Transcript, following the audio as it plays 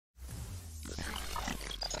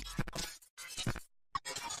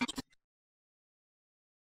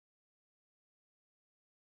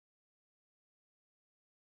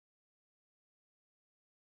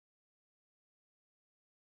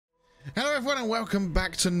Hello everyone and welcome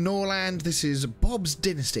back to Norland. This is Bob's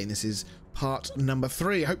Dynasty and this is part number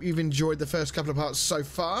 3. I hope you've enjoyed the first couple of parts so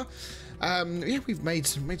far. Yeah, we've made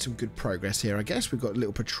some good progress here, I guess. We've got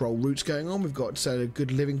little patrol routes going on. We've got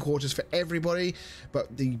good living quarters for everybody.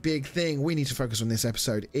 But the big thing we need to focus on this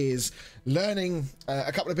episode is learning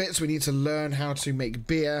a couple of bits. We need to learn how to make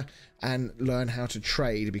beer and learn how to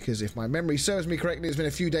trade, because if my memory serves me correctly, it's been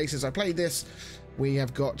a few days since I played this. We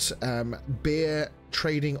have got beer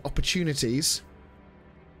trading opportunities.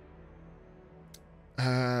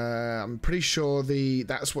 I'm pretty sure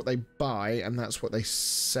that's what they buy and that's what they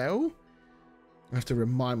sell. I have to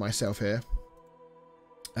remind myself here.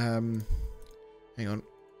 Hang on.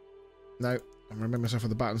 No, I remember myself with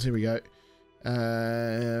the buttons. Here we go.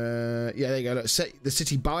 Yeah, there you go. Look, the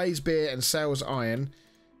city buys beer and sells iron,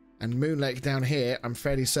 and Moon Lake down here, I'm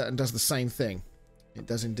fairly certain, does the same thing. It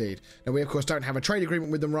does indeed. Now, we, of course, don't have a trade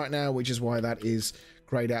agreement with them right now, which is why that is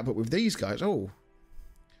greyed out. But with these guys... Oh,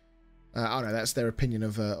 no, that's their opinion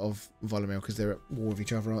of Volumil, because they're at war with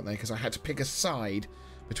each other, aren't they? Because I had to pick a side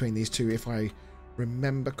between these two, if I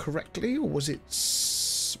remember correctly. Or was it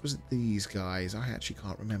these guys? I actually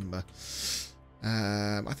can't remember.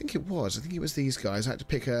 I think it was. I think it was these guys. I had to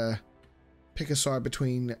pick a side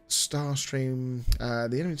between Starstream.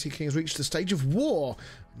 The enemy king has reached the stage of war.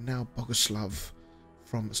 Now Bogoslav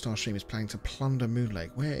from Starstream is planning to plunder Moon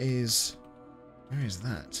Lake. Where is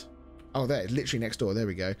that? Oh, there, literally next door. There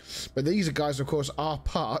we go. But these guys, of course, are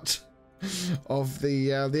part of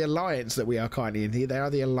the alliance that we are currently in here. They are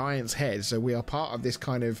the alliance heads, so we are part of this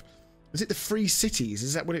kind of... Is it the Free Cities?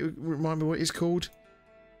 Is that what it remind me what it's called?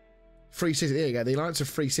 Free Cities. There you go. The Alliance of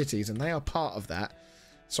Free Cities, and they are part of that.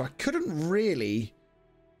 So I couldn't really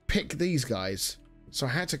pick these guys. So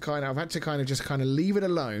I've had to kind of just leave it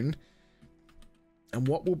alone. And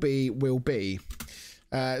what will be, will be.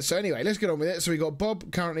 So anyway, let's get on with it. So we got Bob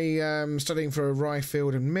currently studying for a rye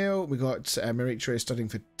field and mill. We got Maritra studying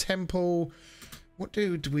for temple. What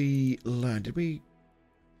did we learn?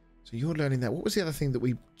 So you're learning that. What was the other thing that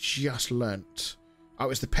we just learnt? Oh, it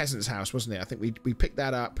was the peasant's house, wasn't it? I think we picked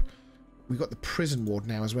that up. We got the prison ward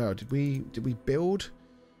now as well. Did we build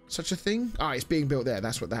such a thing? Ah, it's being built there.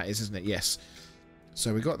 That's what that is, isn't it? Yes.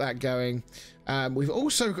 So we got that going. We've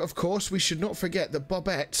also, of course, we should not forget that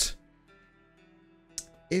Bobette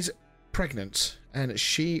is pregnant, and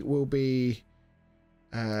she will be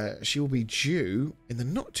due in the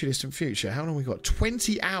not too distant future. How long have we got?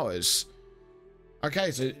 20 hours. Okay,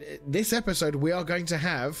 so this episode we are going to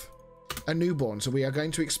have a newborn. So we are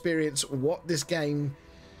going to experience what this game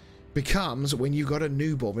becomes when you got a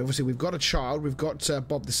newborn. Obviously, we've got a child. We've got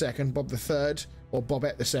Bob the second, Bob the third, or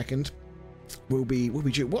Bobette the second. Will be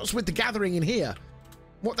due. What's with the gathering in here?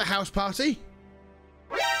 What, the house party?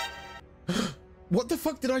 What the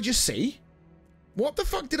fuck did I just see? What the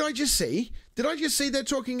fuck did I just see? Did I just see they're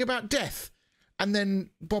talking about death and then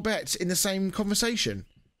Bobette in the same conversation?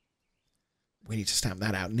 We need to stamp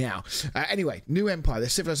that out now. Anyway, new empire. Their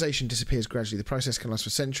civilization disappears gradually. The process can last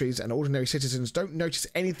for centuries, and ordinary citizens don't notice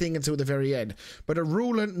anything until the very end. But a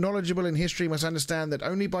ruler knowledgeable in history must understand that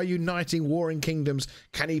only by uniting warring kingdoms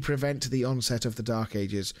can he prevent the onset of the Dark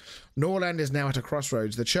Ages. Norland is now at a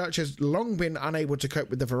crossroads. The church has long been unable to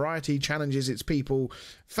cope with the variety challenges its people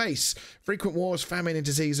face. Frequent wars, famine, and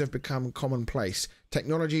disease have become commonplace.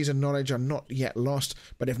 Technologies and knowledge are not yet lost,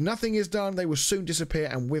 but if nothing is done, they will soon disappear,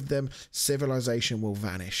 and with them, civilization will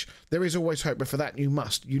vanish. There is always hope, but for that you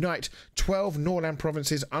must unite 12 Norland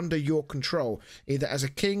provinces under your control, either as a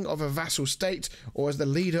king of a vassal state or as the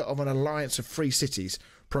leader of an alliance of free cities.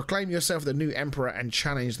 Proclaim yourself the new emperor and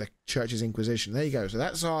challenge the church's inquisition. There you go. So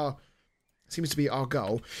that's seems to be our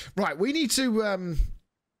goal. Right, we need to...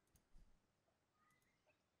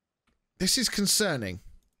 This is concerning.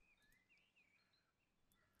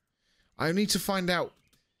 I need to find out.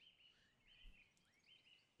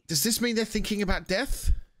 Does this mean they're thinking about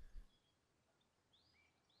death?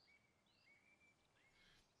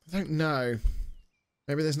 I don't know.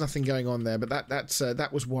 Maybe there's nothing going on there, but that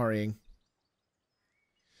was worrying.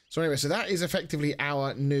 So anyway, so that is effectively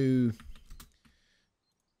our new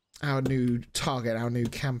target, our new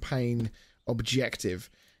campaign objective.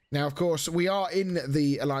 Now, of course, we are in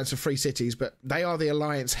the Alliance of Free Cities, but they are the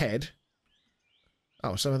alliance head.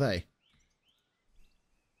 Oh, so are they.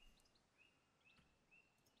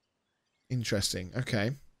 Interesting.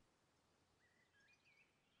 Okay.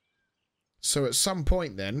 So at some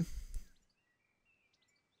point then,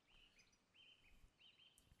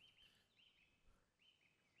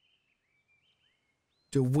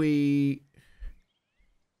 do we...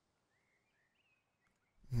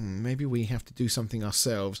 maybe we have to do something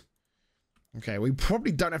ourselves. Okay, we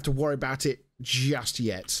probably don't have to worry about it just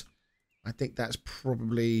yet. I think that's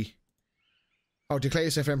probably... Oh, declare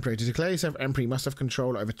yourself emperor. To declare yourself emperor, you must have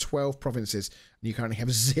control over 12 provinces, and you currently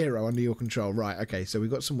have 0 under your control. Right, okay, so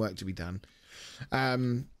we've got some work to be done.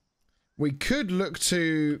 We could look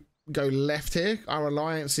to go left here. Our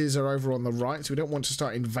alliances are over on the right, so we don't want to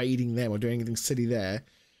start invading them or doing anything silly there.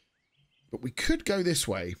 But we could go this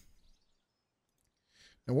way.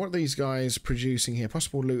 Now, what are these guys producing here?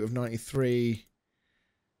 Possible loot of 93.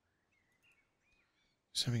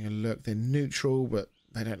 Just having a look. They're neutral, but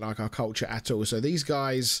they don't like our culture at all. So these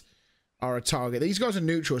guys are a target. These guys are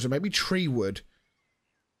neutral, so maybe Treewood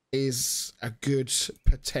is a good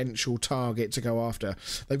potential target to go after.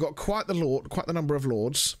 They've got quite the number of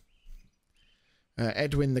lords.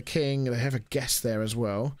 Edwin the King. They have a guest there as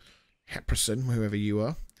well. Heprison, whoever you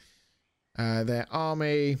are. Their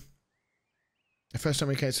army... The first time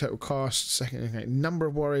we indicates total cost, second okay, number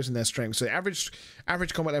of warriors and their strength. So the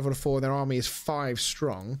average combat level of 4, their army is 5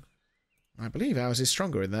 strong. I believe ours is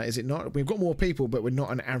stronger in that, is it not? We've got more people, but we're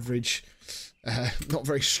not an average, not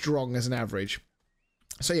very strong as an average.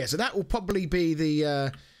 So yeah, so that will probably be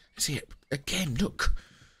the, see it again, look.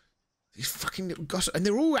 These fucking little gossip, and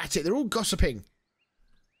they're all at it, they're all gossiping.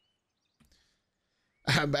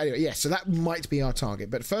 But anyway, yeah, so that might be our target.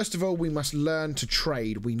 But first of all, we must learn to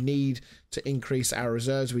trade. We need to increase our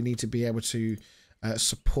reserves. We need to be able to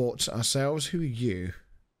support ourselves. Who are you?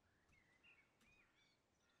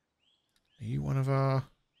 Are you one of our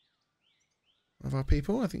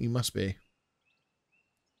people? I think you must be.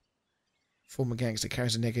 Former gangster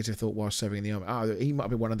carries a negative thought while serving in the army. Oh, he might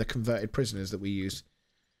be one of the converted prisoners that we used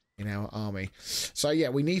in our army. So yeah,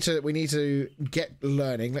 we need to get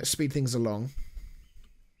learning. Let's speed things along.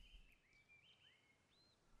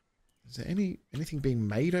 Is there anything being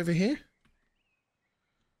made over here?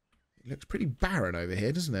 It looks pretty barren over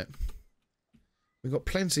here, doesn't it? We've got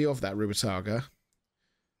plenty of that rubataga.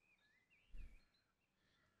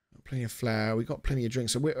 Plenty of flour. We've got plenty of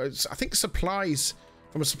drinks. So I think supplies,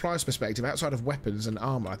 from a supplies perspective, outside of weapons and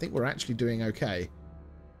armor, I think we're actually doing okay.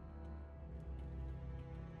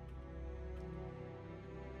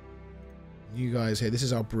 You guys here, this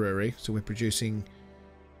is our brewery. So we're producing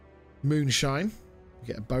moonshine. We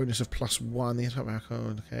get a bonus of +1. The top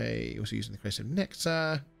alcohol. Okay, also using the creative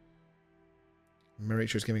nectar.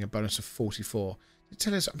 Maritza is giving a bonus of 44.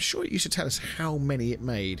 Tell us, I'm sure it used to tell us how many it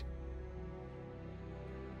made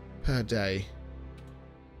per day.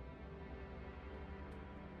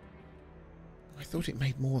 I thought it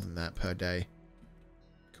made more than that per day.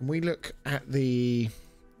 Can we look at the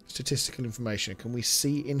statistical information? Can we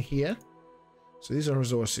see in here? So these are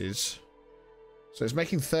resources. So it's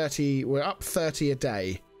making 30. We're up 30 a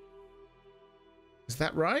day. Is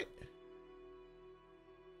that right?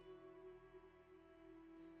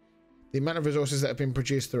 The amount of resources that have been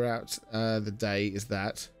produced throughout the day is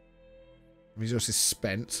that. Resources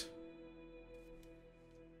spent.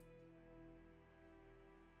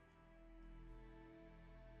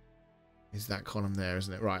 Is that column there,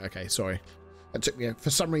 isn't it? Right, okay, sorry. That took me, for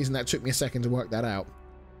some reason, that took me a second to work that out.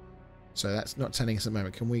 So that's not telling us at the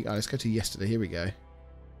moment. Can we, let's go to yesterday. Here we go.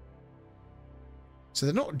 So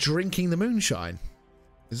they're not drinking the moonshine.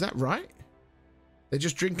 Is that right? They're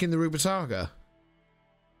just drinking the rubataga.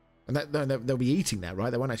 And that, no, they'll be eating that, right?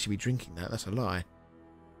 They won't actually be drinking that. That's a lie.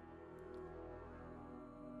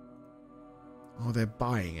 Oh, they're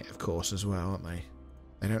buying it, of course, as well, aren't they?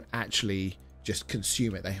 They don't actually just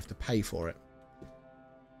consume it. They have to pay for it.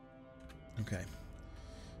 Okay.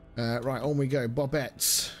 Right, on we go.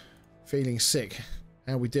 Bobette. Feeling sick.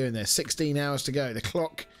 How are we doing there? 16 hours to go. The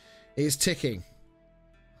clock is ticking.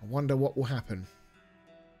 I wonder what will happen.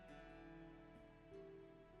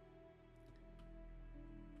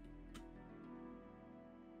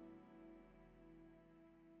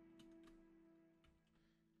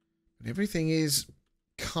 But everything is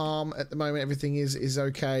calm at the moment. Everything is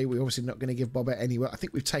okay. We're obviously not going to give Bobette any work. I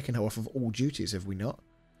think we've taken her off of all duties, have we not?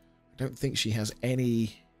 I don't think she has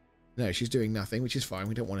any... No, she's doing nothing, which is fine.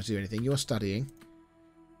 We don't want to do anything. You're studying.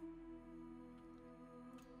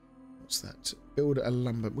 What's that? Build a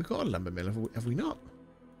lumber... We've got a lumber mill, have we not?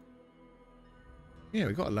 Yeah,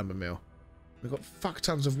 we've got a lumber mill. We've got fuck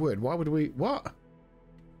tons of wood. Why would we... What?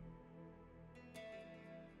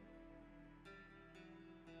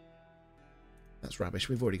 That's rubbish.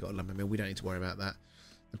 We've already got a lumber mill. We don't need to worry about that.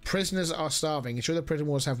 The prisoners are starving. Ensure the prison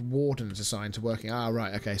walls have wardens assigned to working. Ah,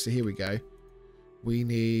 right. Okay, so here we go. We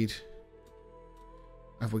need...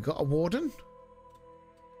 Have we got a warden?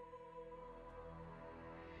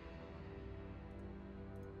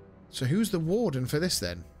 So who's the warden for this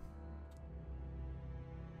then?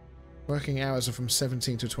 Working hours are from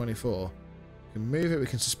 17 to 24. We can move it, we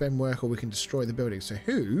can suspend work, or we can destroy the building. So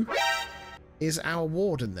who is our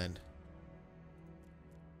warden then?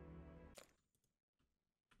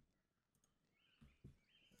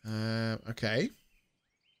 Okay.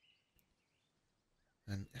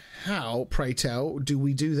 And how, pray tell, do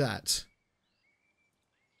we do that?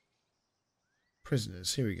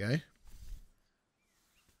 Prisoners, here we go.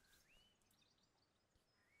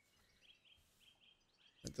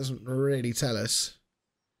 That doesn't really tell us.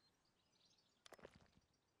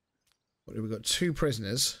 What have we got? 2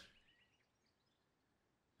 prisoners.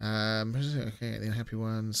 Okay, the unhappy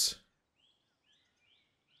ones.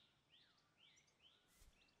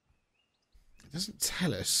 It doesn't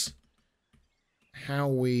tell us how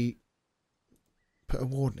we put a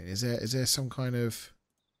warden in. Is there some kind of...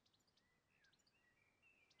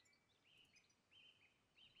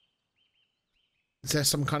 Is there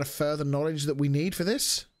some kind of further knowledge that we need for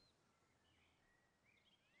this?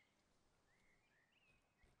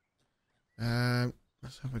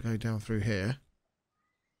 Let's have a go down through here.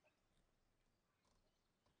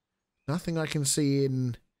 Nothing I can see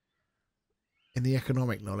in the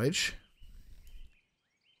economic knowledge.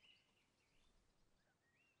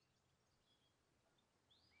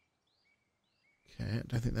 Okay, I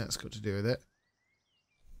don't think that's got to do with it.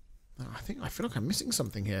 No, I feel like I'm missing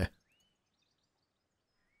something here.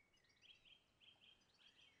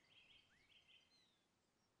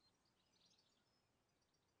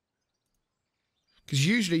 Because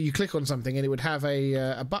usually you click on something and it would have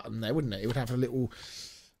a button there, wouldn't it? It would have a little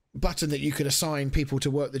button that you could assign people to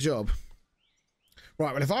work the job.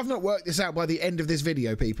 Right, well, if I've not worked this out by the end of this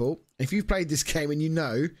video, people, if you've played this game and you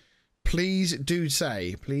know, please do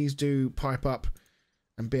say, please do pipe up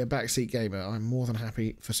and be a backseat gamer. I'm more than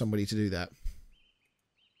happy for somebody to do that.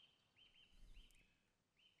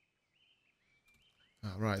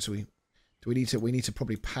 Oh, right, so we need to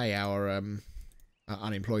probably pay our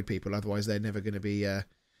unemployed people, otherwise they're never going to be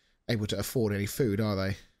able to afford any food, are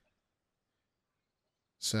they?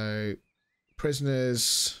 So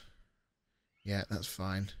prisoners, yeah, that's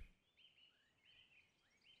fine.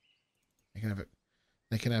 They can have it.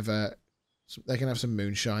 They can have some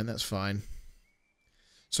moonshine. That's fine.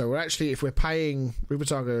 So we're actually, if we're paying,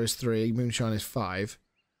 Rubatago is 3, moonshine is 5.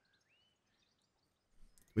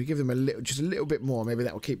 We give them just a little bit more. Maybe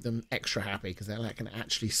that will keep them extra happy because that can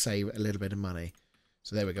actually save a little bit of money.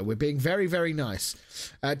 So there we go. We're being very, very nice.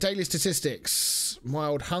 Daily statistics: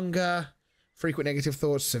 mild hunger, frequent negative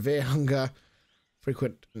thoughts, severe hunger,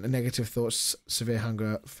 frequent negative thoughts, severe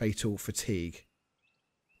hunger, fatal fatigue.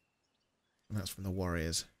 And that's from the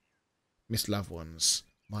warriors. Missed loved ones,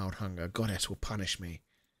 mild hunger, goddess will punish me.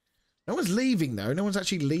 No one's leaving though. No one's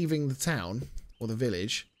actually leaving the town or the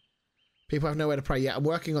village. People have nowhere to pray yet. I'm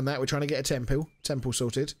working on that. We're trying to get a temple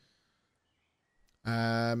sorted.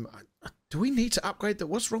 Do we need to upgrade that?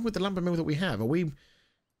 What's wrong with the lumber mill that we have? Are we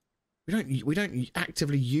don't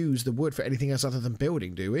actively use the wood for anything else other than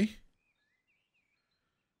building, do we?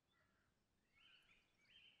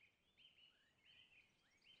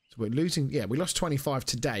 So we're losing, yeah, we lost 25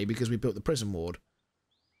 today because we built the prison ward.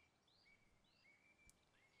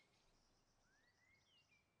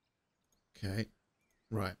 Okay.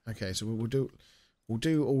 Right. Okay, so we'll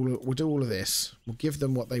do all of this. We'll give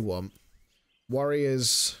them what they want.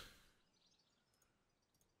 Warriors,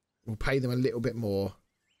 we'll pay them a little bit more.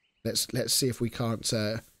 Let's see if we can't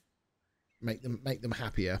make them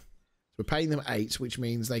happier. So we're paying them 8, which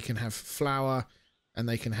means they can have flour and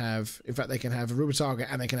they can have, in fact, they can have a rubataga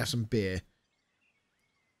and they can have some beer.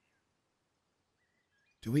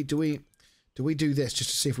 Do we do this just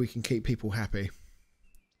to see if we can keep people happy?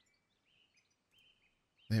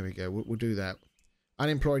 There we go. We'll do that.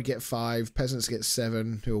 Unemployed get 5. Peasants get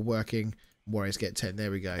 7 who are working. Warriors get 10. There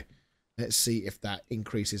we go. Let's see if that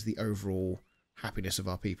increases the overall happiness of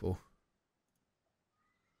our people.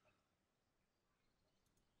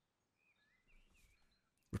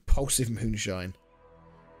 Repulsive moonshine.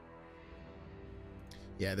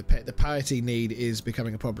 Yeah, the piety need is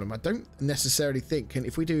becoming a problem. I don't necessarily think, and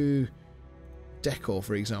if we do decor,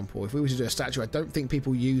 for example, if we were to do a statue, I don't think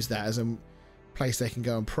people use that as a place they can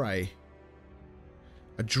go and pray.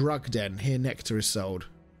 A drug den. Here nectar is sold.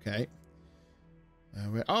 Okay.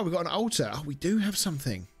 Oh, we've got an altar. Oh, we do have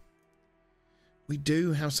something. We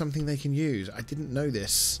do have something they can use. I didn't know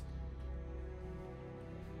this.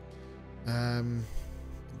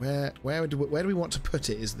 Where do we want to put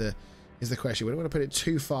it is the question. We don't want to put it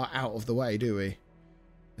too far out of the way, do we?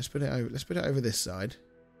 Let's put it over this side.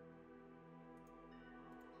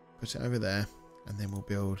 Put it over there, and then we'll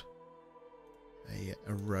build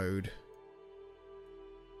a road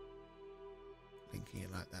linking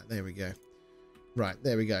it like that. There we go. Right,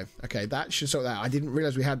 there we go. Okay, that should sort that out. I didn't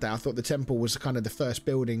realise we had that. I thought the temple was kind of the first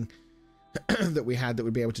building that we had that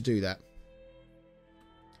would be able to do that.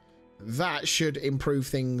 That should improve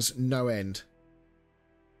things no end.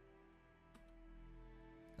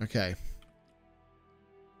 Okay.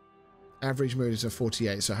 Average mood is a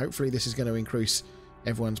 48, so hopefully this is going to increase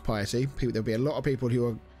everyone's piety. There'll be a lot of people who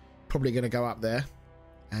are probably going to go up there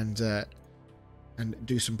and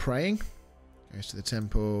do some praying. Goes to the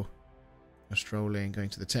temple. You're strolling, going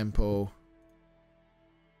to the temple.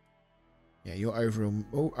 Yeah, your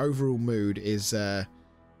overall mood is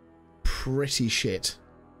pretty shit.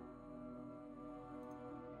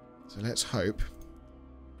 So let's hope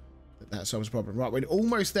that solves the problem. Right, we're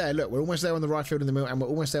almost there. Look, we're almost there on the right field in the mill, and we're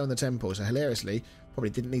almost there on the temple. So hilariously, probably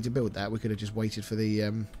didn't need to build that. We could have just waited for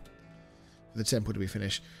the temple to be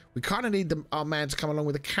finished. We kind of need our man to come along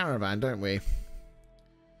with a caravan, don't we?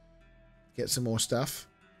 Get some more stuff.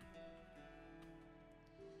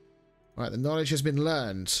 Right, the knowledge has been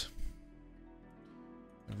learned.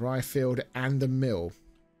 The rye field and the mill.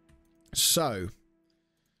 So,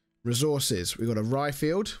 resources. We've got a rye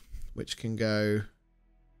field, which can go...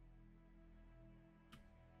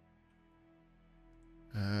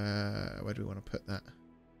 where do we want to put that?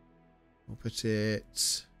 We'll put it...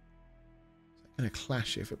 Is that going to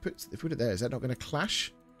clash? If we put it there, is that not going to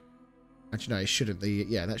clash? Actually, no, it shouldn't.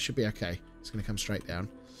 Yeah, that should be okay. It's going to come straight down.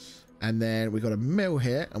 And then we've got a mill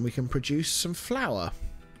here, and we can produce some flour.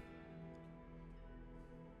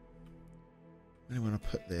 Where do I want to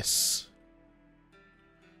put this?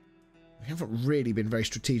 We haven't really been very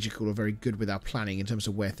strategical or very good with our planning in terms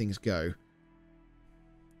of where things go.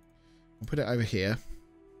 We'll put it over here.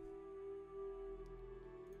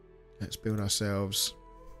 Let's build ourselves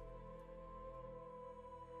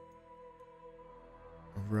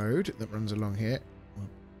a road that runs along here. We'll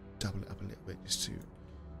double it up a little bit just to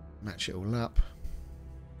match it all up.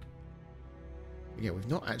 Yeah, we've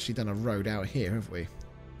not actually done a road out here, have we?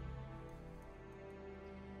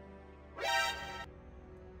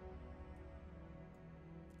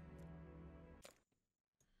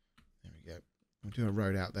 There we go. We'll do a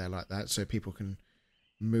road out there like that so people can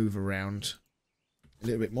move around a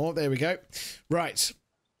little bit more. There we go. Right.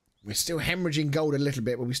 We're still hemorrhaging gold a little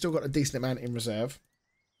bit, but we've still got a decent amount in reserve.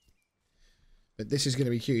 But this is going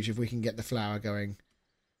to be huge if we can get the flour going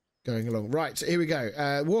along. Right, so here we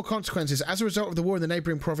go. War consequences. As a result of the war in the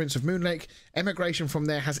neighbouring province of Moonlake, emigration from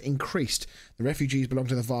there has increased. The refugees belong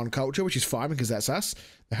to the Varn culture, which is fine because that's us.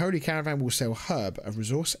 The Holy Caravan will sell herb, a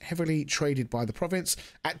resource heavily traded by the province,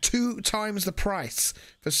 at 2 times the price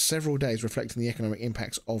for several days, reflecting the economic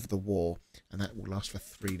impacts of the war. And that will last for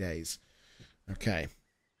 3 days. Okay.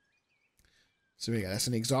 So there we go. That's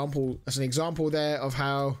an example. That's an example there of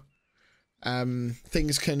how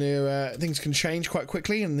things can change quite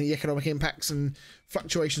quickly, and the economic impacts and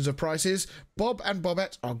fluctuations of prices. Bob and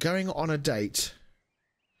Bobette are going on a date.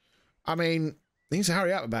 I mean, he needs to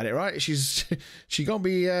hurry up about it, right? She's gonna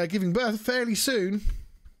be giving birth fairly soon.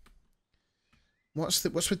 What's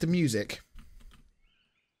with the music?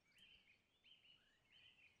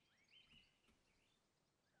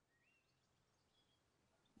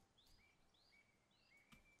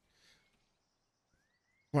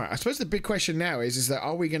 Right, I suppose the big question now is that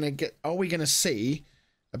are we gonna see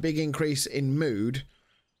a big increase in mood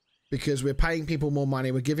because we're paying people more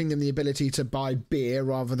money, we're giving them the ability to buy beer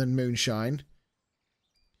rather than moonshine.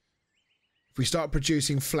 If we start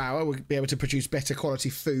producing flour, we'll be able to produce better quality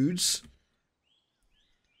foods.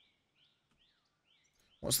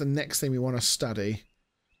 What's the next thing we want to study?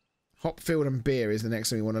 Hopfield and beer is the next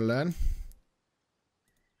thing we want to learn.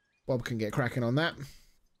 Bob can get cracking on that.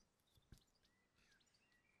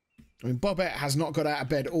 I mean, Bobette has not got out of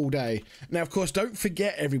bed all day. Now, of course, don't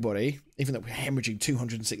forget, everybody, even though we're hemorrhaging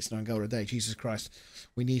 269 gold a day, Jesus Christ,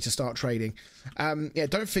 we need to start trading. Yeah,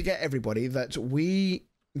 don't forget, everybody, that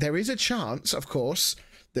there is a chance, of course,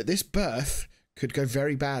 that this birth could go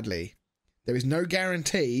very badly. There is no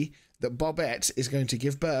guarantee that Bobette is going to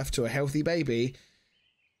give birth to a healthy baby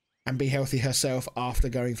and be healthy herself after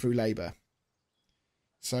going through labour.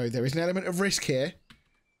 So there is an element of risk here.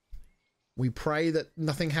 We pray that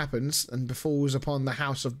nothing happens and befalls upon the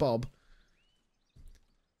house of Bob.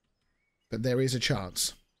 But there is a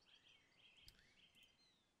chance.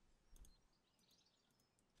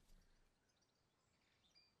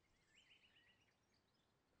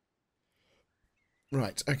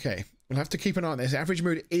 Right, okay. We'll have to keep an eye on this. Average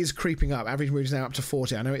mood is creeping up. Average mood is now up to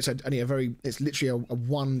 40. I know it's it's literally a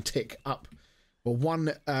 1 tick up. Or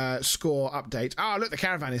 1 score update. Oh, look, the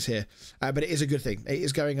caravan is here. But it is a good thing. It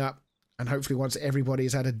is going up. And hopefully once everybody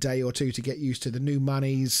has had a day or two to get used to the new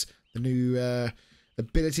monies, the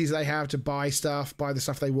abilities they have to buy stuff, buy the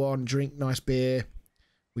stuff they want, drink nice beer,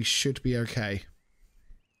 we should be okay.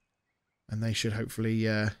 And they should hopefully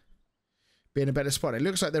be in a better spot. It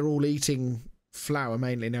looks like they're all eating flour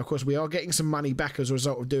mainly. Now, of course, we are getting some money back as a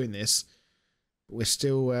result of doing this. But we're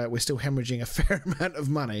still hemorrhaging a fair amount of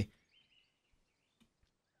money.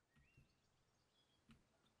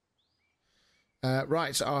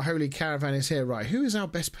 Right, so our holy caravan is here. Right, who is our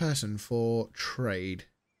best person for trade?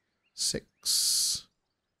 6.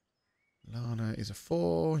 Lana is a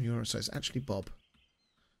 4. So it's actually Bob.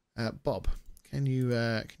 Bob, can you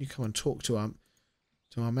come and talk to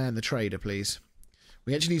our man, the trader, please?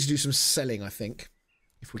 We actually need to do some selling, I think,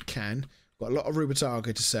 if we can. Got a lot of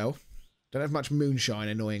Rubataga to sell. Don't have much moonshine,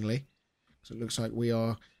 annoyingly. So it looks like we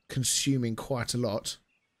are consuming quite a lot.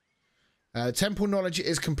 Temple knowledge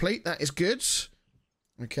is complete. That is good.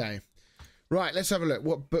 Okay. Right, let's have a look.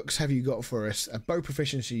 What books have you got for us? Bow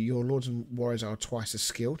proficiency. Your lords and warriors are twice as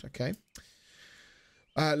skilled. Okay.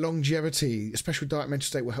 Longevity. A special diet mental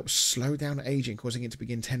state will help slow down aging, causing it to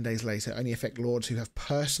begin 10 days later. Only affect lords who have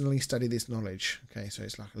personally studied this knowledge. Okay, so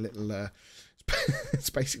it's like a little... it's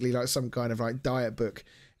basically like some kind of like diet book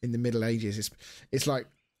in the Middle Ages. It's like...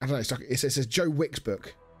 I don't know. It's like it says Joe Wick's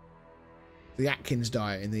book. The Atkins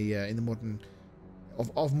diet in the modern...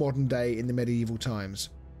 Of modern day in the medieval times.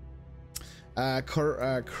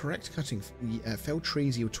 Correct cutting. Felled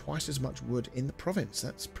trees yield twice as much wood in the province.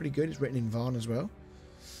 That's pretty good. It's written in Varn as well.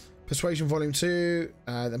 Persuasion Volume 2.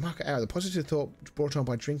 The market ale. The positive thought brought on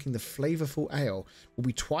by drinking the flavourful ale will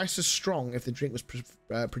be twice as strong if the drink was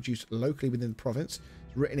produced locally within the province.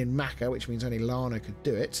 It's written in Maca, which means only Lana could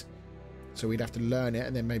do it. So we'd have to learn it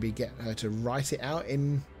and then maybe get her to write it out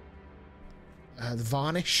in the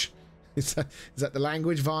Varnish. Is that the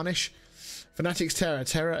language? Varnish? Fanatics Terror.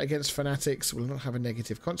 Terror against fanatics will not have a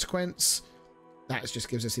negative consequence. That just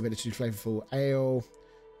gives us the ability to do flavourful ale.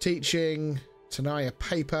 Teaching. Tanaya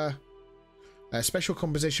paper. Special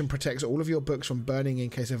composition protects all of your books from burning in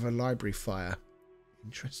case of a library fire.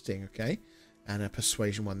 Interesting, okay. And a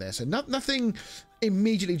persuasion one there. So nothing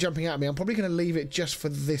immediately jumping out at me. I'm probably going to leave it just for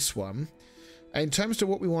this one. In terms of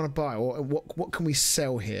what we want to buy, or what can we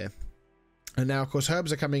sell here? And now, of course,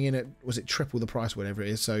 herbs are coming in at, was it triple the price, whatever it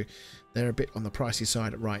is. So they're a bit on the pricey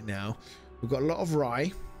side right now. We've got a lot of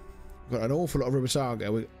rye. We've got an awful lot of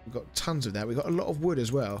rubataga. We've got tons of that. We've got a lot of wood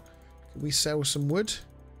as well. Can we sell some wood?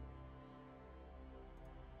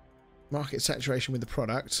 Market saturation with the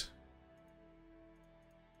product.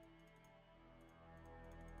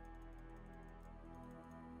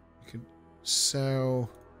 We could sell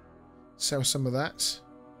some of that.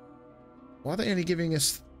 Why are they only giving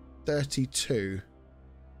us 32?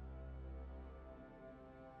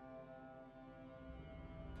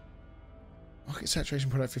 Market saturation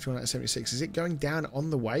product 51 out of 76. Is it going down on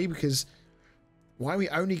the way? Because why are we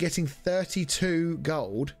only getting 32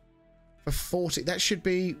 gold for 40? That should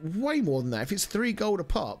be way more than that. If it's 3 gold a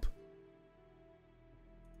pop.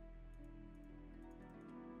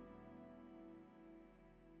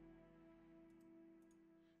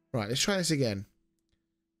 Right, let's try this again.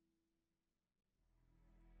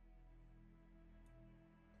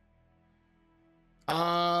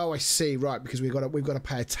 Oh, I see. Right, because we've got to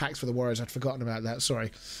pay a tax for the warriors. I'd forgotten about that.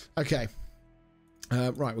 Sorry. Okay.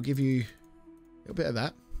 Right, we'll give you a little bit of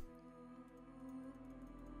that.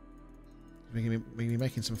 We're going to be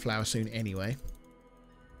making some flour soon anyway.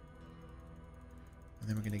 And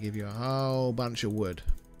then we're going to give you a whole bunch of wood.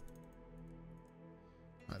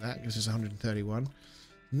 Like that. Gives us 131.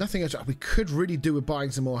 Nothing else. We could really do with buying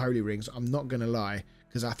some more holy rings. I'm not going to lie.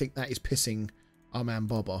 Because I think that is pissing our man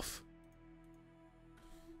Bob off.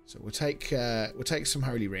 So we'll take some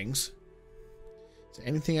holy rings. Is there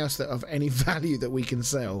anything else that of any value that we can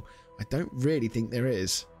sell? I don't really think there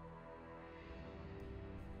is.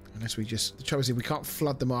 Unless we just... The trouble is we can't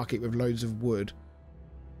flood the market with loads of wood.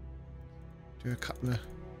 Do a couple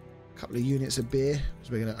of units of beer.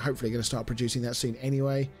 Because we're hopefully going to start producing that soon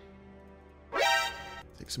anyway.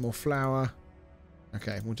 Take some more flour.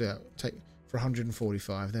 Okay, we'll do that. Take for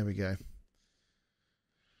 145. There we go.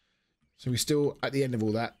 So we still, at the end of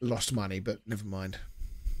all that, lost money, but never mind.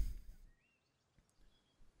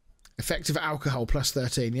 Effective alcohol plus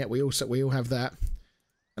 13. Yeah, we all have that.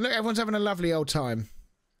 And look, everyone's having a lovely old time.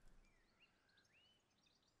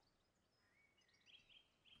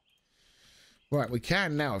 Right, we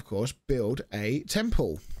can now, of course, build a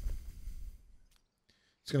temple.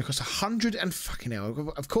 It's going to cost 100 and fucking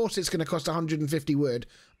hell. Of course, it's going to cost 150 wood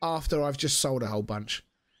after I've just sold a whole bunch,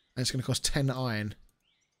 and it's going to cost 10 iron.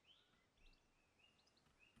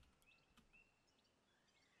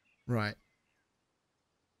 Right.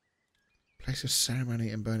 Place of ceremony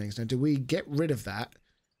and burnings. Now, do we get rid of that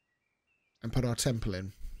and put our temple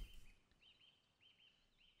in?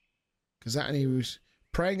 Because that only was...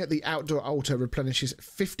 Praying at the outdoor altar replenishes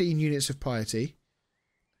 15 units of piety.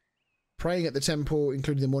 Praying at the temple,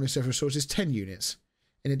 including the morning service resources, 10 units.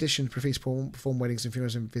 In addition, priests perform weddings and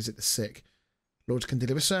funerals and visit the sick. Lords can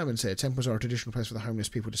deliver sermons here. Temples are a traditional place for the homeless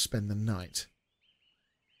people to spend the night.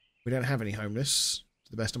 We don't have any homeless,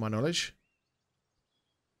 to the best of my knowledge.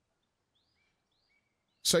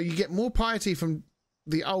 So you get more piety from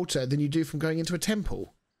the altar than you do from going into a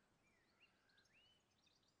temple.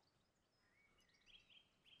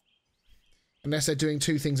 Unless they're doing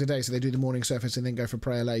 2 things a day, so they do the morning service and then go for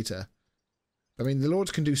prayer later. I mean, the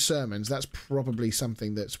Lords can do sermons. That's probably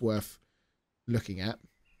something that's worth looking at.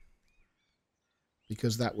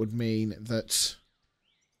 Because that would mean that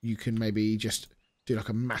you can maybe just do like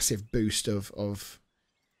a massive boost of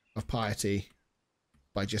piety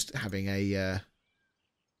by just having a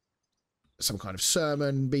some kind of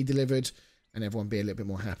sermon be delivered and everyone be a little bit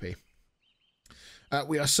more happy.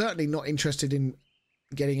 We are certainly not interested in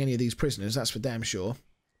getting any of these prisoners, that's for damn sure,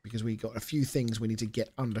 because we got a few things we need to get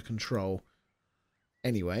under control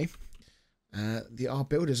anyway. Our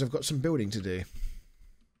builders have got some building to do.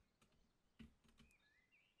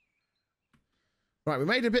 Right, we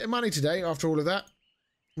made a bit of money today after all of that,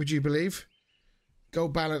 would you believe?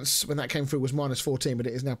 Gold balance when that came through was minus 14, but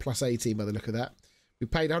it is now plus 18 by the look of that. We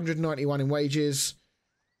paid 191 in wages.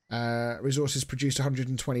 Resources produced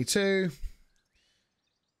 122.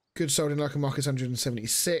 Goods sold in local markets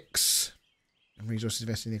 176. And resources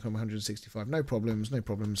invested in the economy 165. No problems, no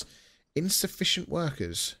problems. Insufficient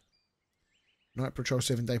workers. Night patrol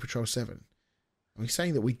 7, day patrol 7. Are we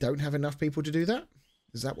saying that we don't have enough people to do that?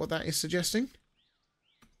 Is that what that is suggesting?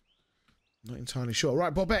 Not entirely sure.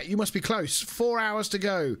 Right, Bobette, you must be close. 4 hours to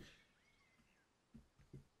go.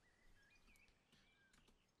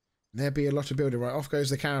 There be a lot of building. Right, off goes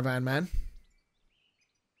the caravan man.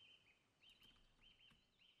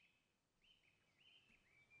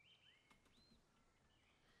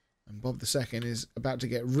 And Bob II is about to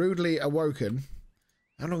get rudely awoken.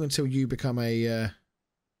 How long until you become a...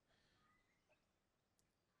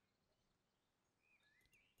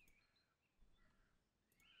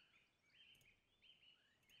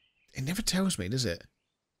 It never tells me, does it?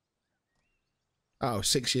 Oh,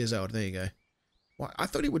 6 years old. There you go. Well, I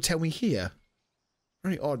thought it would tell me here.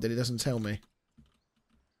 Very odd that it doesn't tell me.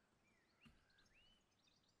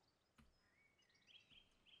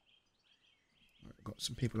 Got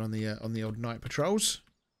some people on the old night patrols.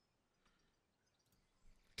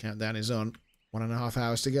 Countdown is on. 1.5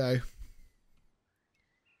 hours to go.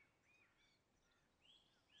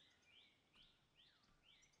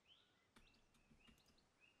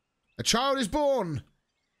 A child is born.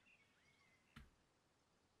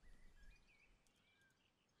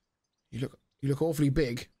 You look awfully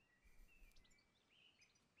big.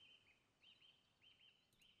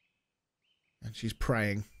 And she's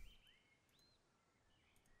praying.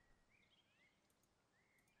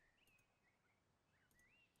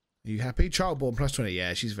 Are you happy? Child born plus 20.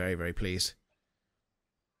 Yeah, she's very, very pleased.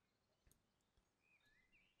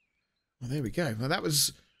 Well, there we go. Well, that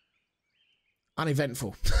was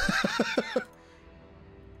uneventful.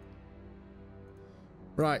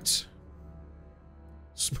 Right.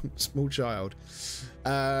 Small child.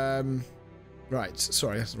 Right.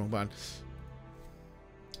 Sorry, that's the wrong button.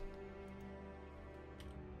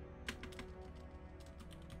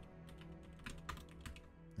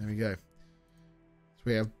 There we go. So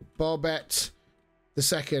we have Bobette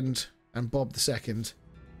II and Bob II.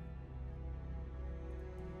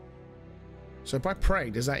 So by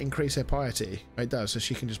praying, does that increase her piety? It does, so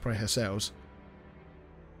she can just pray herself.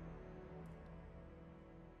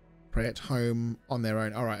 Pray at home on their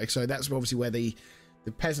own. Alright, so that's obviously where the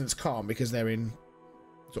peasants can't, because they're in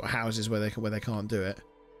sort of houses where they can't do it.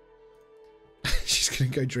 She's going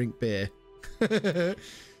to go drink beer.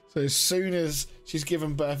 So as soon as she's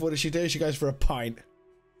given birth, what does she do? She goes for a pint.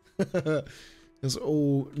 As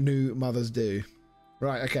all new mothers do.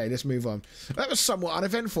 Right, okay, let's move on. That was somewhat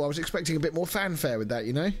uneventful. I was expecting a bit more fanfare with that,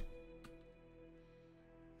 you know?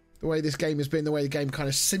 The way this game has been, the way the game kind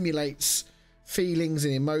of simulates feelings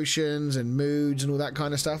and emotions and moods and all that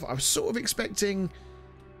kind of stuff. I was sort of expecting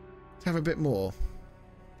to have a bit more.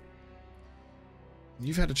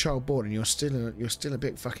 You've had a child born and you're still a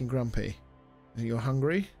bit fucking grumpy. And you're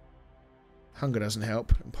hungry? Hunger doesn't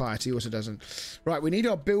help, and piety also doesn't. Right, we need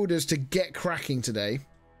our builders to get cracking today.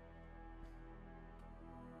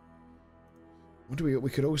 What do we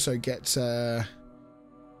could also get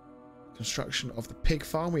construction of the pig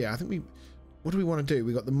farm. Yeah, I think what do we want to do?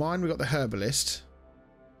 We got the mine, we got the herbalist.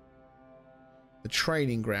 the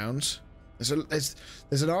training grounds. There's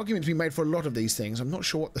an argument to be made for a lot of these things. I'm not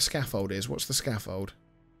sure what the scaffold is. What's the scaffold?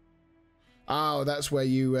 Oh, that's where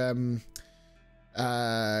you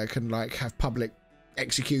can like have public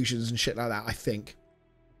executions and shit like that, I think.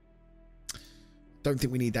 Don't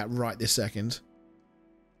think we need that right this second.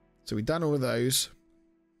 So we've done all of those.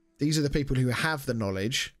 These are the people who have the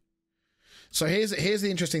knowledge. So here's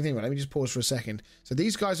the interesting thing. Let me just pause for a second. So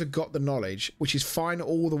these guys have got the knowledge, which is fine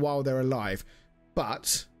all the while they're alive.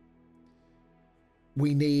 But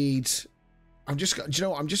we need... do you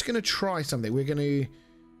know what? I'm just going to try something. We're going to...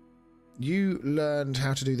 You learned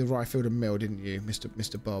how to do the Ryefield and Mill, didn't you,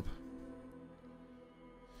 Mr. Bob?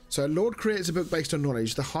 So a Lord creates a book based on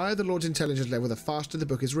knowledge. The higher the Lord's intelligence level, the faster the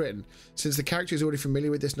book is written. Since the character is already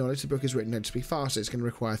familiar with this knowledge, the book is written to be faster. It's going to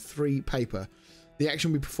require 3 paper. The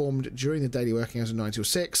action will be performed during the daily working hours of 9 till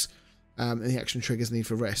 6. And the action triggers the need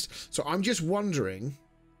for rest. So I'm just wondering,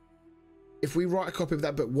 if we write a copy of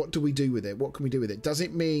that book, what do we do with it? What can we do with it? Does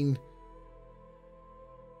it mean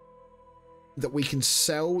that we can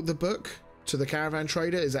sell the book to the caravan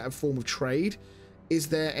trader? Is that a form of trade? Is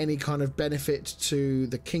there any kind of benefit to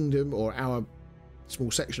the kingdom or our small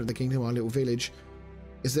section of the kingdom, our little village?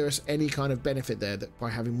 Is there any kind of benefit there that by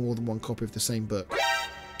having more than one copy of the same book?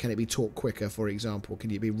 Can it be taught quicker, for example? Can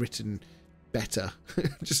it be written better?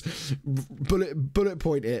 Just bullet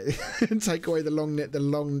point it and take away the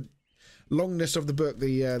longness of the book,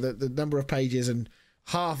 the number of pages, and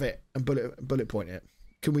halve it and bullet point it.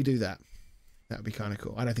 Can we do that? That would be kind of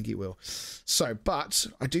cool. I don't think it will. So, but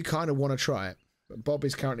I do kind of want to try it. But Bob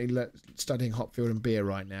is currently studying Hopfield and beer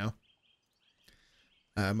right now.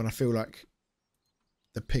 And I feel like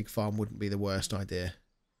the pig farm wouldn't be the worst idea.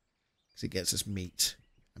 Because it gets us meat.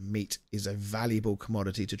 And meat is a valuable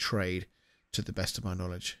commodity to trade, to the best of my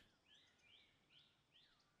knowledge.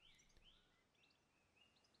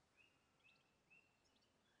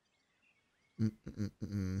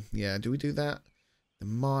 Yeah, do we do that? The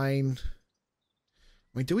mine.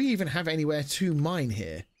 I mean, do we even have anywhere to mine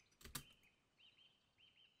here?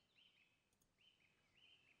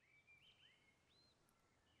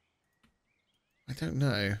 I don't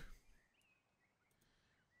know.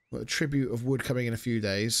 Well, a tribute of wood coming in a few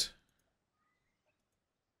days.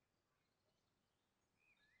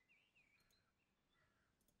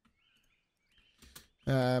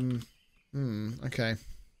 Okay.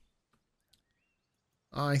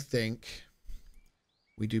 I think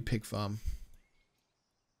we do pig farm.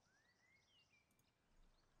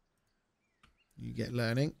 You get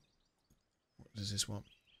learning. What does this want?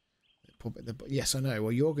 Yes, I know.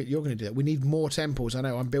 Well, you're going to do that. We need more temples. I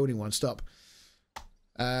know. I'm building one. Stop.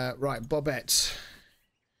 Right, Bobette.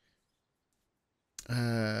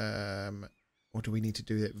 What do we need to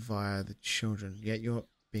do it via the children? Yeah, you're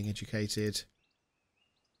being educated.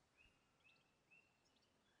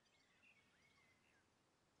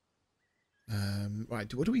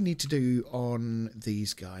 Right, what do we need to do on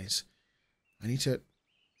these guys? I need to...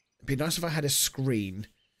 It'd be nice if I had a screen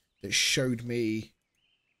that showed me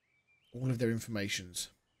all of their informations.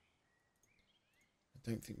 I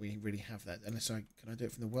don't think we really have that. Unless can I do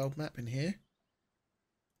it from the world map in here?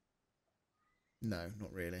 No,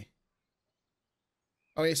 not really.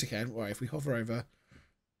 Oh, yes, I can. Right, if we hover over.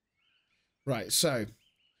 Right, so.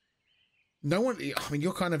 No one, I mean,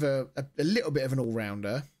 you're kind of a little bit of an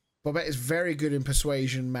all-rounder. Bobette is very good in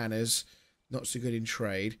persuasion, manners, not so good in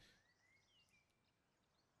trade.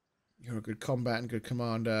 You're a good combatant, good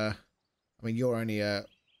commander. I mean, you're only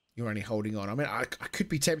holding on. I mean, I could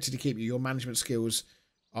be tempted to keep you. Your management skills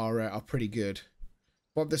are pretty good.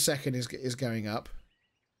 Bob the second is going up.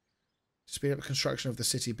 Speed up the construction of the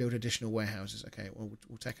city, build additional warehouses. Okay, well,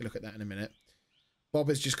 we'll take a look at that in a minute. Bob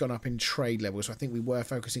has just gone up in trade level, so I think we were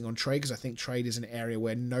focusing on trade because I think trade is an area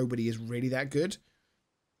where nobody is really that good.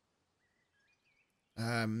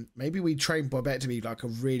 Maybe we train Bobette to be like a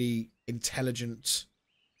really intelligent,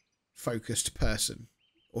 focused person.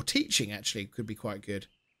 Or teaching, actually, could be quite good.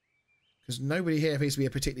 Because nobody here appears to be a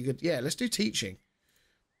particularly good... Yeah, let's do teaching.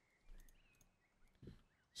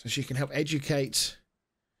 So she can help educate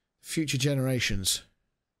future generations.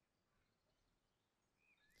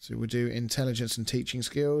 So we'll do intelligence and teaching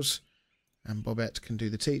skills. And Bobette can do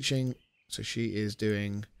the teaching. So she is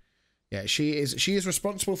doing... Yeah, she is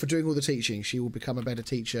responsible for doing all the teaching. She will become a better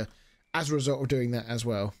teacher as a result of doing that as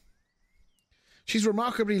well. She's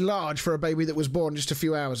remarkably large for a baby that was born just a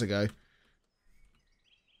few hours ago.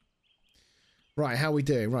 Right, how are we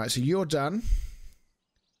doing? Right, so you're done.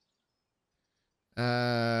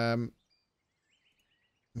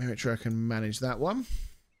 Military can manage that one.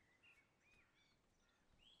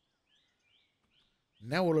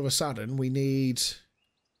 Now all of a sudden we need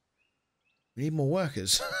We need more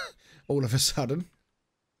workers. All of a sudden.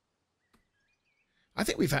 I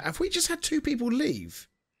think have we just had 2 people leave?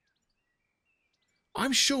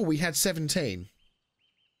 I'm sure we had 17.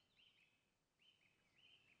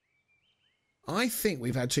 I think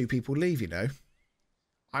we've had 2 people leave, you know.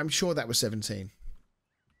 I'm sure that was 17.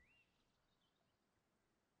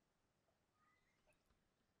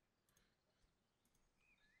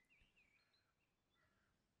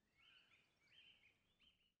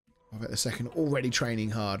 I bet the second already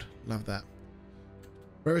training hard. Love that.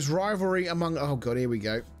 Whereas rivalry among... Oh, God, here we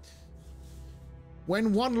go.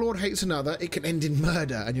 When one lord hates another, it can end in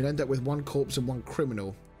murder, and you'll end up with 1 corpse and 1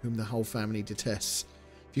 criminal, whom the whole family detests.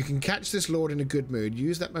 If you can catch this lord in a good mood,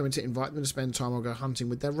 use that moment to invite them to spend time or go hunting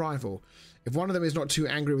with their rival. If one of them is not too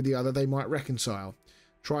angry with the other, they might reconcile.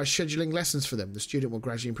 Try scheduling lessons for them. The student will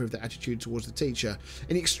gradually improve their attitude towards the teacher.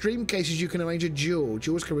 In extreme cases, you can arrange a duel.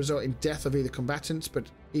 Duels can result in death of either combatants, but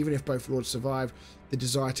even if both lords survive, the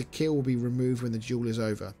desire to kill will be removed when the duel is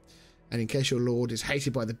over. And in case your lord is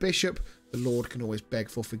hated by the bishop, the lord can always beg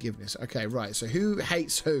for forgiveness. Okay, right, so who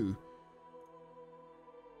hates who?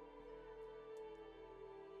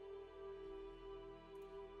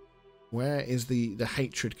 Where is the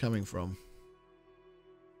hatred coming from?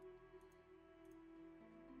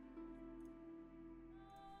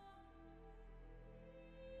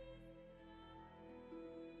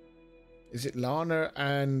 Is it Lana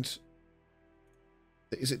and...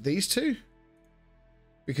 Is it these 2?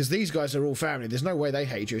 Because these guys are all family. There's no way they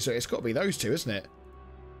hate you, so it's got to be those 2, isn't it?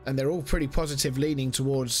 And they're all pretty positive, leaning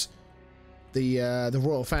towards the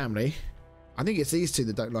royal family. I think it's these 2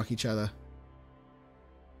 that don't like each other.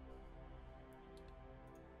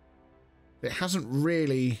 It hasn't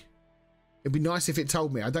really... It'd be nice if it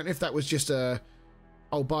told me. I don't know if that was just a...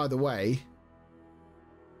 Oh, by the way...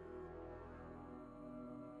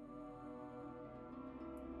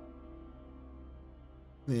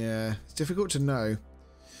 Yeah, it's difficult to know.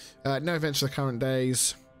 No events for the current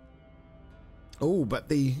days. Oh, but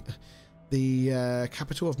the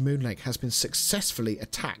capital of Moonlake has been successfully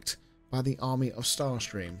attacked by the army of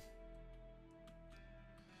Starstream.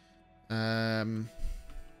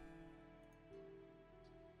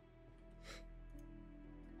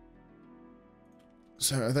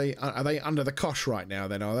 So are they under the cosh right now?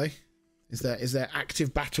 Then are they? Is there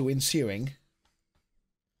active battle ensuing?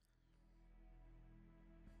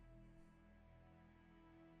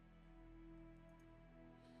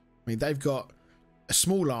 I mean, they've got a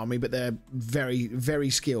small army, but they're very,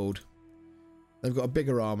 very skilled. They've got a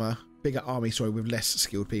bigger army, sorry, with less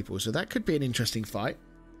skilled people. So that could be an interesting fight.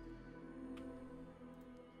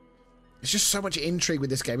 There's just so much intrigue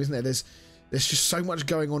with this game, isn't there? There's just so much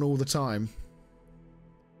going on all the time.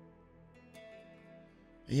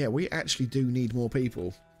 Yeah, we actually do need more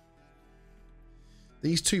people.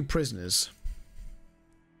 These 2 prisoners...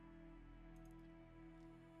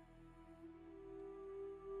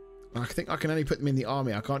 I think I can only put them in the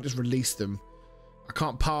army. I can't just release them. I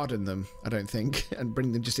can't pardon them, I don't think, and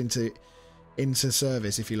bring them just into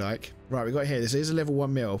service, if you like. Right, we got here. This is a level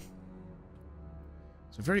 1 mill.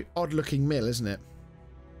 It's a very odd-looking mill, isn't it?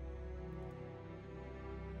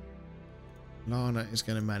 Lana is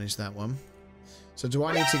going to manage that one. So do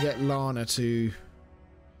I need to get Lana to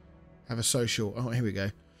have a social? Oh, here we go.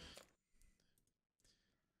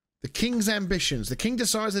 The king's ambitions. The king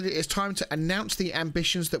decides that it is time to announce the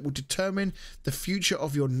ambitions that will determine the future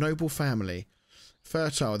of your noble family.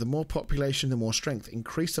 Fertile. The more population, the more strength.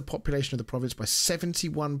 Increase the population of the province by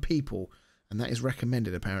 71 people. And that is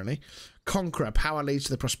recommended, apparently. Conqueror. Power leads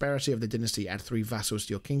to the prosperity of the dynasty. Add 3 vassals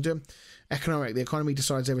to your kingdom. Economic. The economy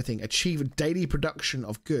decides everything. Achieve daily production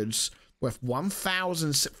of goods worth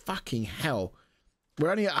 1,000... Fucking hell.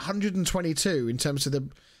 We're only at 122 in terms of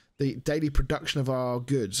the daily production of our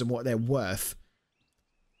goods and what they're worth.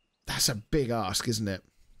 That's a big ask, isn't it?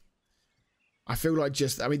 I feel like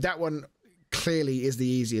I mean, that one clearly is the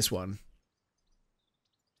easiest one.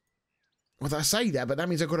 Well, I say that, but that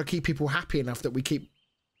means I've got to keep people happy enough that we keep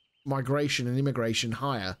migration and immigration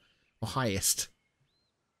higher, or highest.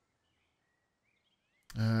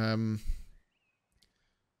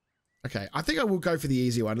 Okay, I think I will go for the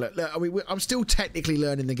easy one. Look, I mean, I'm still technically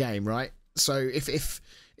learning the game, right? So if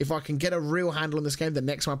I can get a real handle on this game, the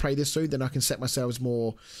next time I play this through, then I can set myself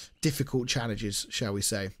more difficult challenges, shall we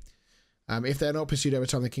say. If they're not pursued over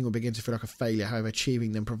time, the king will begin to feel like a failure. However,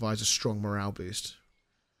 achieving them provides a strong morale boost.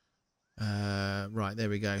 Right, there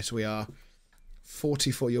we go. So we are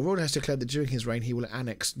 44. Your lord has declared that during his reign, he will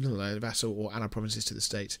annex vassal or ally provinces to the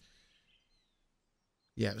state.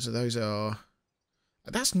 Yeah, so those are...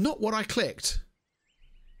 That's not what I clicked.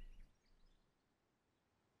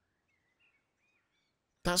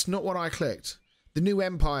 That's not what I clicked. The new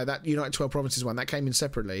Empire, that United 12 Provinces one, that came in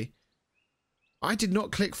separately. I did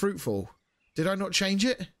not click fruitful. Did I not change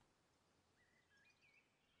it?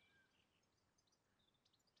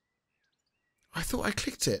 I thought I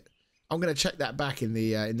clicked it. I'm going to check that back in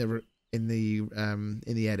the edit, in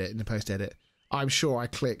the post edit. I'm sure I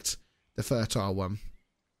clicked the fertile one.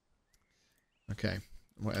 Okay,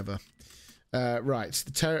 whatever. Right,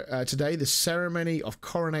 today the ceremony of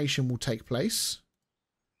coronation will take place.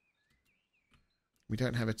 We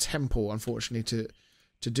don't have a temple, unfortunately,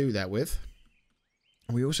 to do that with.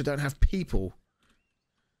 And we also don't have people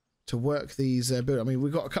to work these buildings. I mean,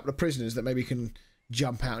 we've got a couple of prisoners that maybe can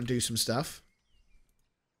jump out and do some stuff.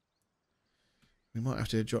 We might have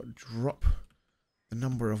to drop the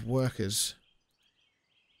number of workers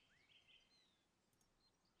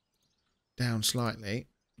down slightly.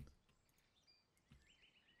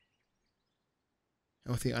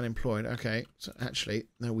 Healthy unemployed. Okay, so actually,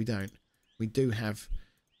 no, we don't. We do have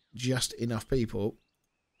just enough people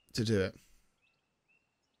to do it.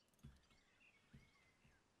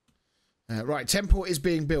 Right, temple is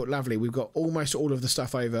being built. Lovely. We've got almost all of the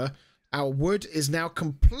stuff over. Our wood is now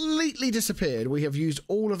completely disappeared. We have used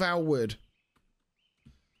all of our wood.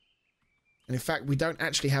 And in fact, we don't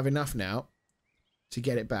actually have enough now to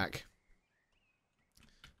get it back.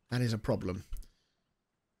 That is a problem.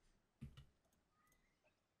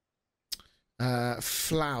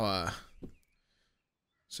 Flour.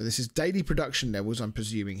 So this is daily production levels, I'm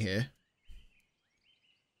presuming here.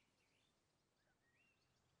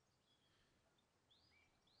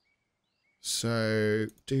 So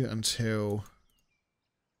do until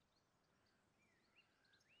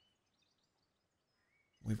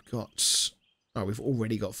we've got, oh, we've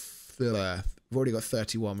already got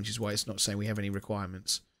 31, which is why it's not saying we have any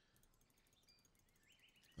requirements.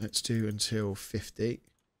 Let's do until 50.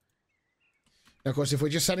 Now, of course, if we're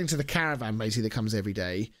just selling to the caravan basically that comes every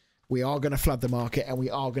day, we are going to flood the market and we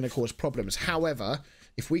are going to cause problems. However,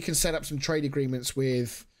 if we can set up some trade agreements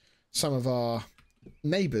with some of our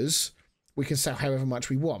neighbours, we can sell however much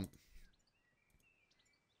we want.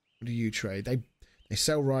 What do you trade? They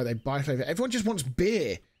sell rye, they buy flavour. Everyone just wants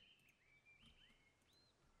beer.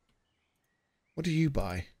 What do you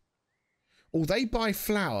buy? Oh, they buy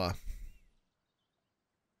flour.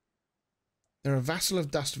 They're a vassal of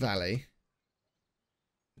Dust Valley,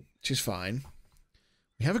 which is fine.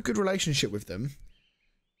 We have a good relationship with them.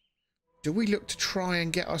 Do we look to try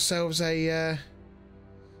and get ourselves a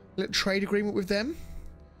little trade agreement with them?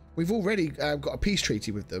 We've already got a peace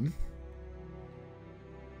treaty with them.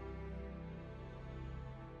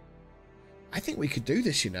 I think we could do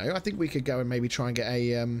this, you know. I think we could go and maybe try and get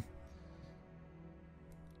a...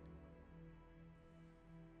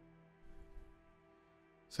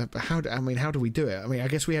 So, but how do we do it? I mean, I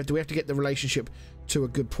guess we have to get the relationship to a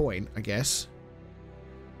good point, I guess.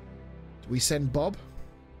 Do we send Bob?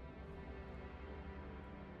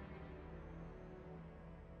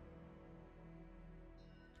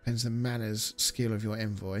 Depends the manners, skill of your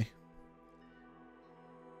envoy.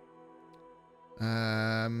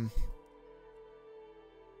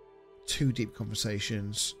 Two deep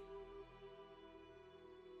conversations.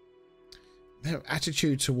 Their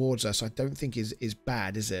attitude towards us, I don't think is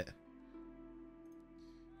bad, is it?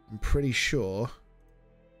 I'm pretty sure.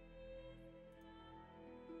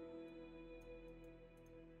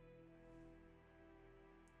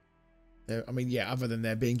 I mean, yeah, other than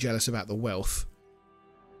they're being jealous about the wealth.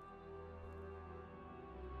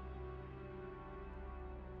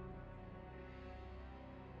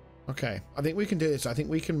 Okay, I think we can do this. I think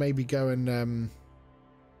we can maybe go and...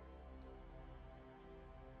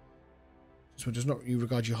 So does not you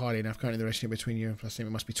regard you highly enough. Currently the relationship between you and plus him,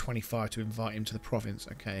 it must be 25 to invite him to the province.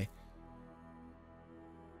 Okay.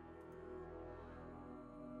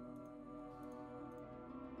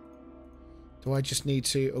 Do I just need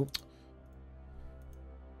to... Oh.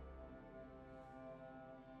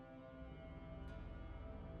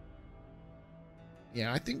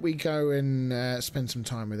 Yeah, I think we go and spend some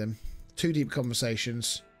time with him. Two deep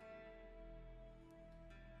conversations.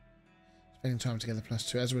 Spending time together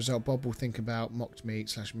 +2. As a result, Bob will think about mocked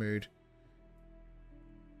meat / mood.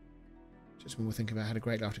 Jasmine will think about had a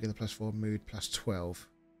great laugh together +4. Mood +12.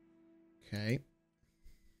 Okay.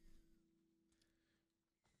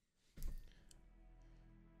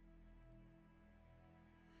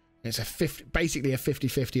 It's a basically a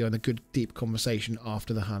 50-50 on the good deep conversation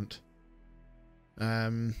after the hunt.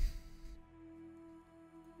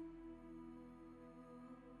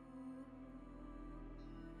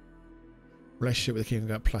 Relationship with the king will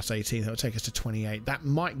go up +18. That will take us to 28. That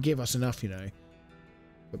might give us enough, you know.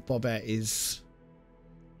 But Bobette is...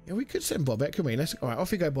 Yeah, we could send Bobette, couldn't we? All right,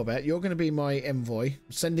 off you go, Bobette. You're going to be my envoy.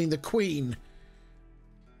 Sending the Queen.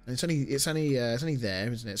 And it's only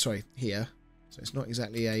there, isn't it? Sorry, here. So it's not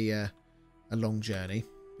exactly a long journey.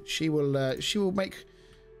 But she will make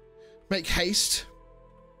haste.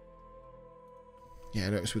 Yeah,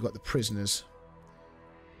 look, so we've got the prisoners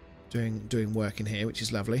doing work in here, which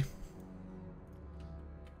is lovely.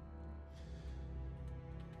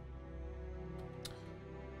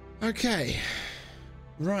 Okay,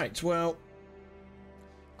 right. Well,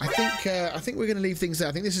 I think we're going to leave things there.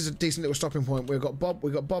 I think this is a decent little stopping point. We've got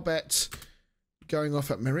Bobette going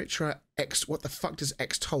off at Meritra X. What the fuck does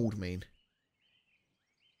X told mean?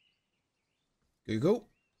 Google.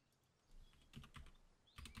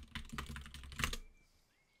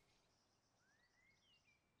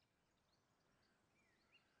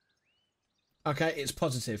 Okay, it's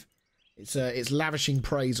positive. It's lavishing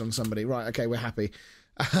praise on somebody. Right, okay, we're happy.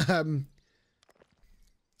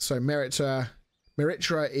 So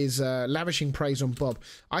Meritra is lavishing praise on Bob.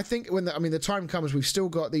 I think when the time comes, we've still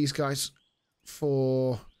got these guys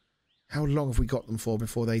for... How long have we got them for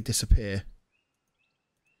before they disappear?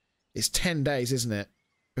 It's 10 days, isn't it?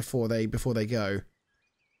 Before they go.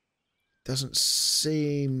 Doesn't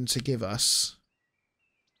seem to give us...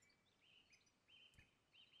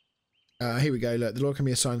 here we go. Look, the Lord can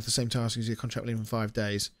be assigned to the same task as your contract within 5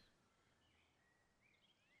 days.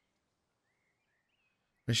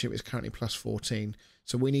 Relationship is currently plus 14.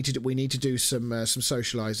 So we need to do some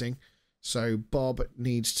socialising. So Bob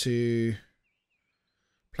needs to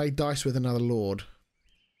play dice with another Lord.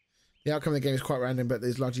 The outcome of the game is quite random, but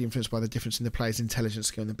is largely influenced by the difference in the player's intelligence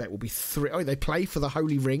skill. And the bet will be 3. Oh, they play for the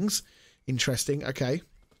Holy Rings. Interesting. Okay.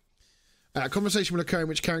 A conversation will occur in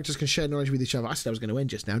which characters can share knowledge with each other. I said I was going to end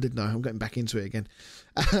just now, didn't I? I'm getting back into it again.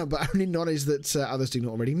 But only knowledge that others do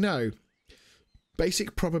not already know.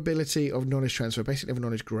 Basic probability of knowledge transfer. Basic level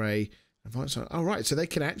knowledge grey. Advanced. Oh, right. So they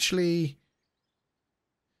can actually...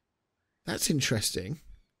 That's interesting.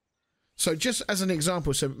 So just as an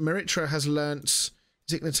example, so Meritra has learnt...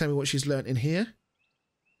 Is it going to tell me what she's learnt in here?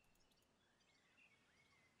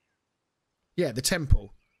 Yeah, the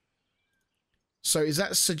temple. So is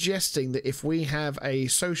that suggesting that if we have a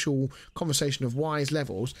social conversation of wise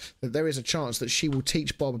levels, that there is a chance that she will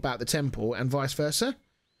teach Bob about the temple and vice versa?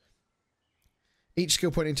 Each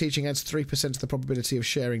skill point in teaching adds 3% to the probability of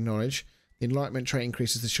sharing knowledge. The enlightenment trait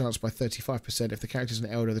increases the chance by 35%. If the character is an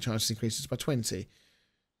elder, the chances increases by 20.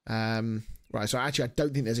 Right, so actually I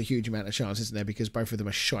don't think there's a huge amount of chance, isn't there? Because both of them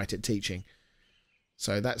are shite at teaching.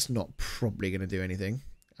 So that's not probably going to do anything.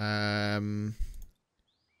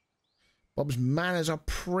 Bob's manners are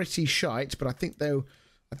pretty shite, but I think they'll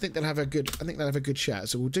have a good chat.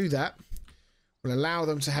 So we'll do that. We'll allow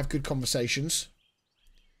them to have good conversations.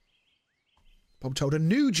 Bob told a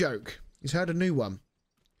new joke. He's heard a new one.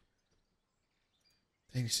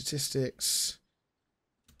 Daily statistics.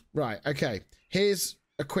 Right, okay. Here's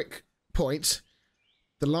a quick point.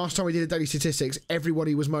 The last time we did a daily statistics,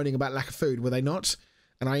 everybody was moaning about lack of food, were they not?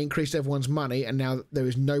 And I increased everyone's money, and now there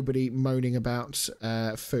is nobody moaning about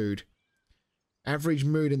food. Average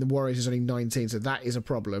mood in the Warriors is only 19, so that is a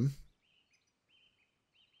problem.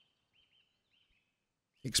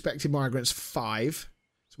 Expected migrants, 5.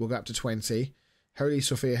 So we'll go up to 20. Holy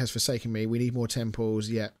Sophia has forsaken me. We need more temples.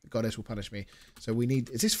 Yeah, Goddess will punish me. So we need...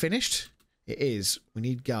 Is this finished? It is. We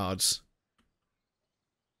need guards.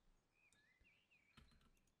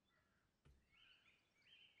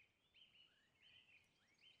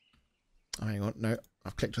 Oh, hang on. No,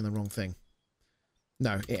 I've clicked on the wrong thing.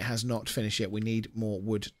 No, it has not finished yet. We need more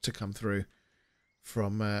wood to come through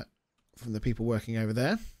from the people working over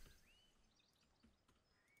there.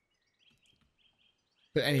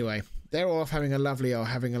 But anyway, they're all off having a lovely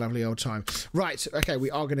old time. Right, okay,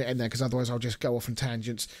 we are going to end there because otherwise I'll just go off on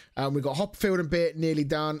tangents. We've got Hopfield and Beer nearly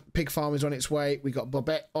done. Pig Farm is on its way. We got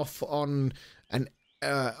Bobette off on an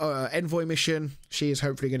envoy mission. She is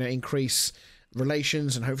hopefully going to increase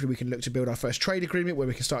relations, and hopefully we can look to build our first trade agreement where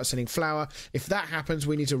we can start sending flour. If that happens,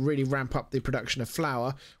 we need to really ramp up the production of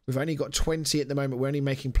flour. We've only got 20 at the moment. We're only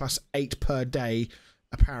making +8 per day,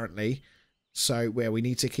 apparently. So where we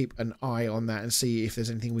need to keep an eye on that and see if there's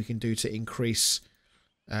anything we can do to increase.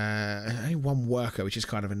 Only one worker, which is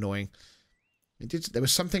kind of annoying. There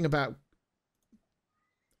was something about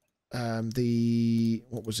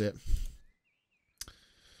what was it?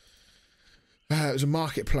 It was a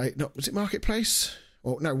marketplace. No, was it marketplace?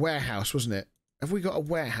 Or no, warehouse, wasn't it? Have we got a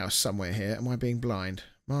warehouse somewhere here? Am I being blind?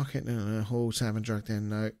 Market, no. Hall, tavern, drug den,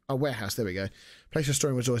 no. Oh, warehouse, there we go. Place for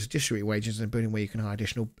storing resources, distributing wages, and a building where you can hire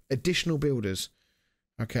additional builders.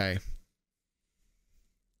 Okay.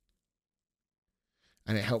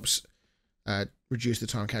 And it helps reduce the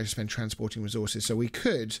time characters spend transporting resources. So we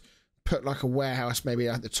could put like a warehouse maybe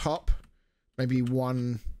at the top, maybe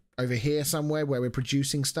one over here somewhere where we're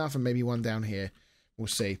producing stuff, and maybe one down here. We'll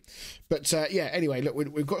see. But yeah, anyway, look,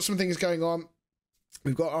 we've got some things going on.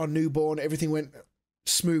 We've got our newborn. Everything went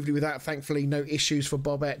smoothly with that, thankfully. No issues for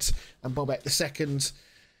Bobette and Bobette the second.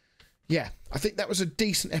 Yeah, I think that was a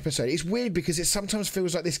decent episode. It's weird because it sometimes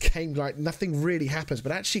feels like this game, like nothing really happens,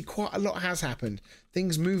 but actually quite a lot has happened.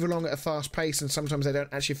 Things move along at a fast pace, and sometimes they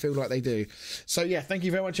don't actually feel like they do. So yeah, thank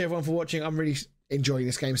you very much everyone for watching. I'm really enjoying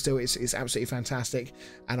this game still. It's absolutely fantastic,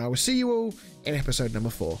 and I will see you all in episode number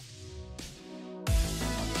 4.